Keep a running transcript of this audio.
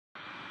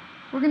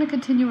We're going to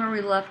continue where we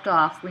left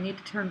off. We need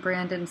to turn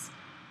Brandon's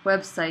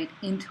website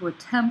into a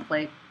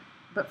template,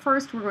 but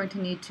first we're going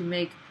to need to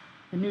make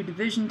a new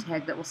division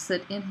tag that will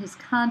sit in his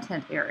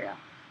content area.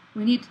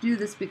 We need to do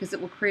this because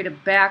it will create a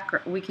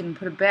background. We can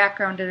put a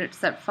background in it,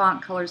 set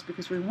font colors,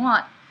 because we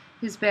want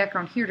his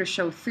background here to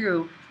show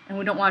through and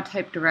we don't want to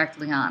type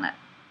directly on it.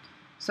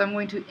 So I'm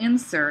going to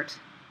insert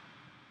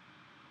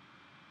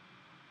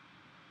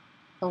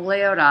a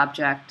layout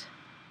object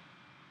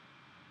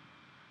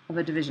of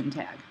a division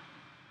tag.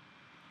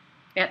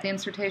 At the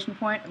insertion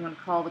point, I'm going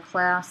to call the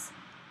class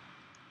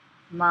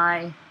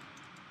my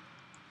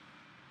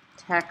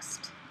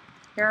text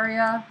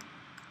area.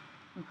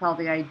 I'll call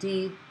the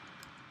ID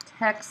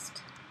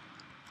text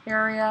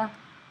area.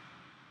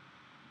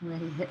 I'm going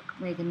to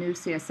make a new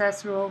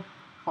CSS rule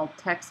called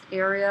text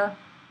area.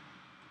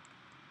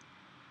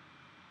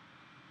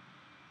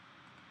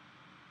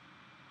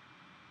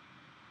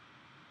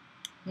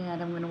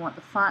 And I'm going to want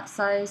the font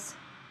size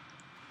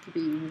to be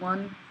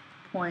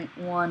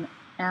 1.1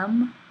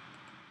 M.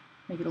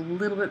 Make it a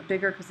little bit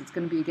bigger because it's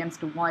going to be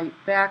against a white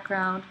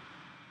background.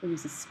 We'll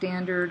use a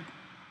standard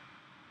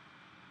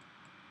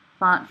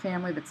font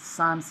family that's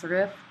sans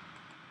serif.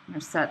 I'm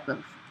going to set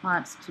the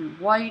fonts to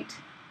white,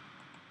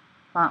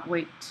 font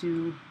weight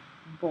to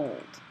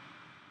bold.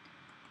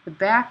 The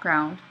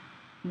background,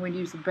 I'm going to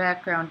use the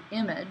background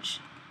image,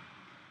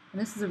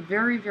 and this is a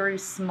very, very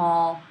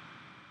small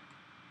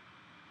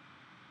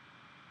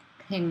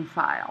ping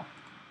file.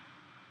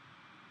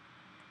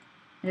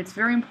 And it's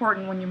very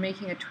important when you're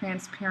making a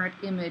transparent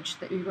image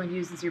that you're going to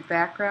use as your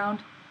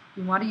background.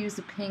 You want to use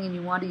the ping and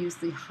you want to use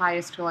the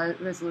highest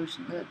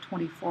resolution, the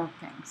 24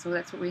 ping. So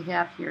that's what we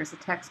have here is a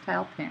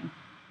textile ping.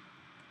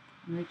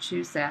 I'm going to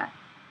choose that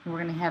and we're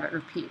going to have it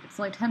repeat. It's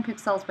only 10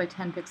 pixels by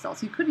 10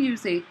 pixels. You could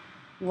use a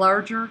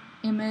larger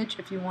image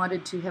if you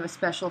wanted to have a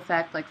special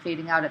effect like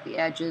fading out at the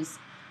edges.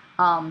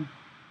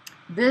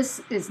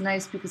 This is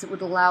nice because it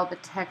would allow the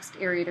text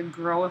area to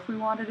grow if we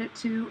wanted it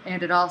to,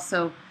 and it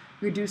also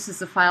reduces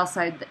the file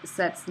size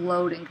that's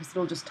loading because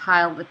it'll just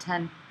tile the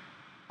 10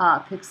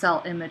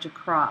 pixel image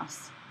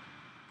across.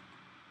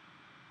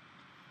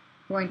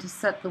 We're going to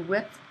set the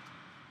width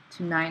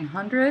to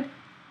 900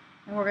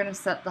 and we're going to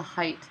set the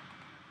height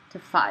to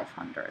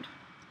 500.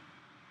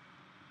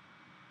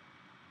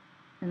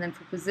 And then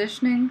for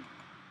positioning,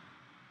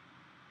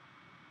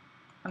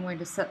 I'm going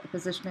to set the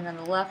positioning on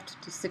the left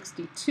to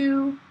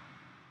 62,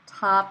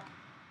 top,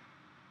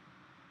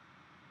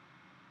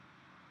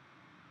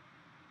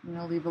 I'm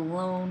going to leave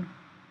alone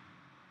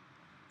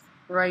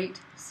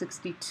right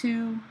 62.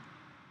 I'm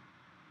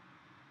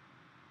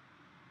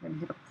going to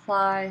hit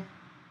apply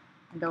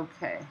and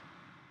OK.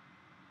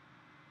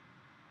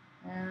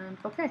 And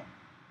OK.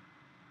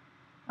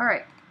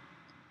 Alright.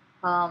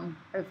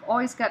 I've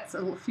always got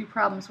a few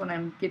problems when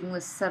I'm getting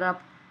this set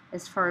up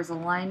as far as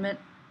alignment.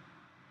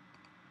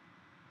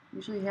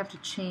 Usually you have to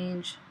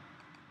change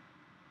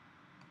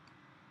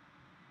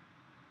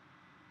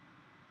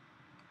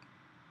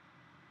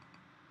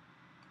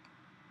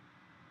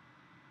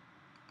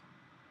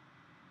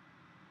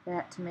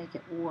that to make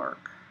it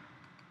work.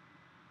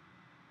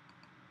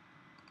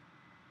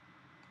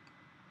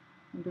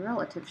 And the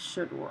relative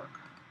should work.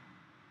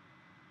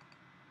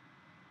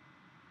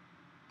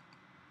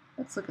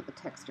 Let's look at the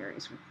text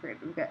areas we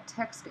created. We've got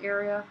text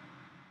area.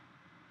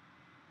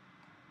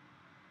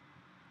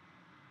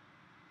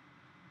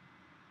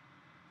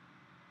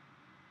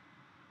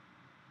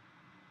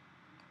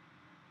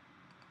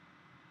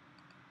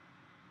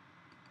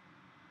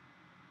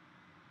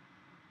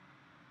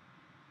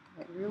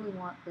 I really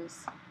want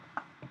this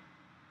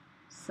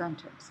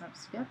centered. So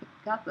I've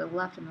got the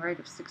left and right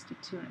of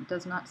 62 and it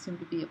does not seem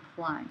to be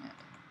applying it.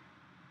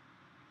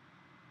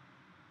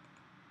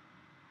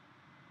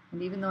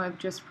 And even though I've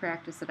just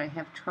practiced it, I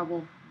have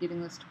trouble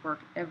getting this to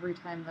work every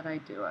time that I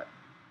do it.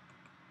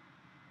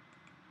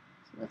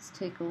 So let's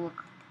take a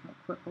look real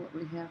quick at what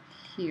we have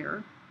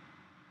here.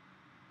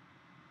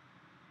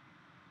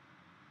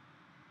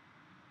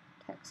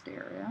 Text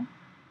area.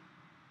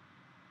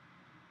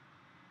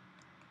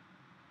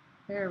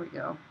 There we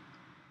go.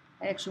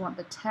 I actually want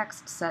the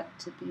text set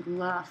to be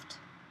left,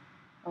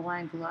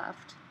 aligned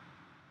left.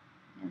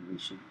 And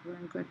we're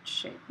in good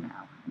shape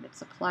now. And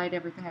it's applied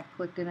everything. I've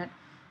clicked in it.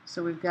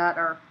 So we've got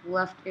our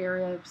left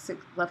area,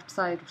 left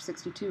side of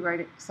 62,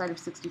 right side of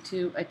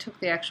 62. I took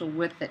the actual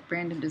width that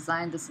Brandon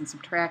designed this and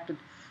subtracted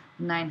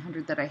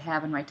 900 that I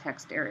have in my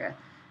text area.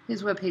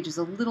 His web page is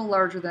a little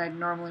larger than I'd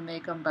normally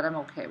make them, but I'm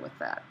okay with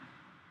that.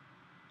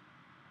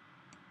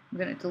 I'm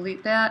going to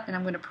delete that and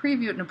I'm going to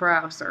preview it in a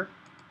browser.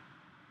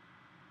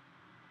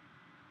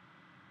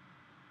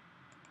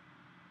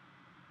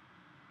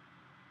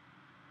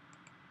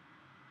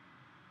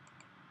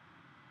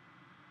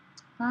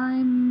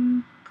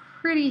 I'm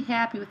pretty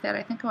happy with that.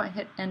 I think I want to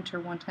hit enter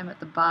one time at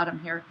the bottom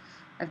here.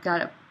 I've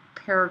got a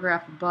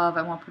paragraph above.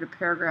 I want to put a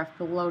paragraph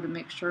below to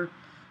make sure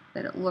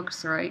that it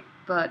looks right,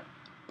 but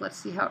let's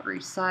see how it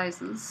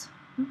resizes.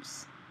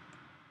 Oops.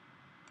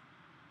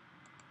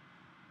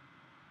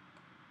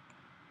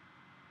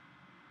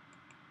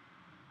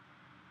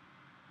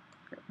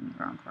 in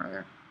the wrong corner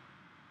there.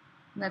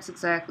 And that's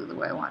exactly the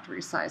way I want to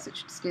resize it. It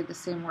should stay the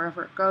same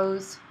wherever it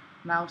goes.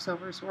 Mouse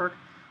overs work.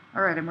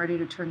 Alright, I'm ready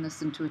to turn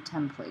this into a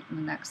template in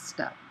the next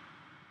step.